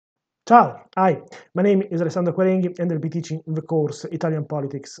Ciao, hi, my name is Alessandro Quarenghi and I'll be teaching the course Italian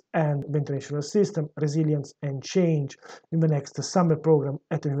Politics and the International System, Resilience and Change in the next summer program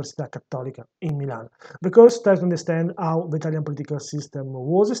at the Università Cattolica in Milan. The course tries to understand how the Italian political system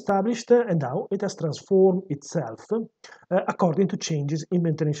was established and how it has transformed itself according to changes in the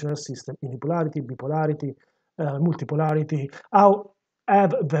international system, unipolarity, bipolarity, multipolarity, how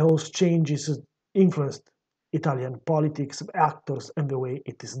have those changes influenced Italian politics, actors, and the way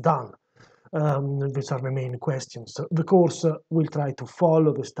it is done. These are the main questions. The course will try to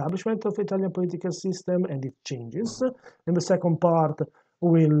follow the establishment of the Italian political system and its changes. In the second part,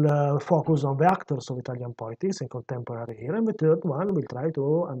 will focus on the actors of Italian politics in contemporary era. And the third one will try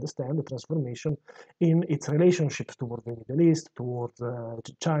to understand the transformation in its relationships towards the Middle East, towards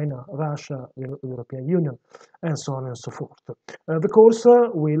China, Russia, European Union, and so on and so forth. The course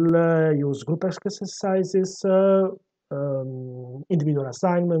will use group exercises, individual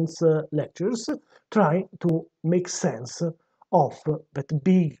assignments, lectures, trying to make sense of that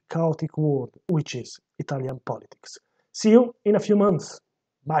big chaotic world which is Italian politics. See you in a few months.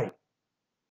 Bye.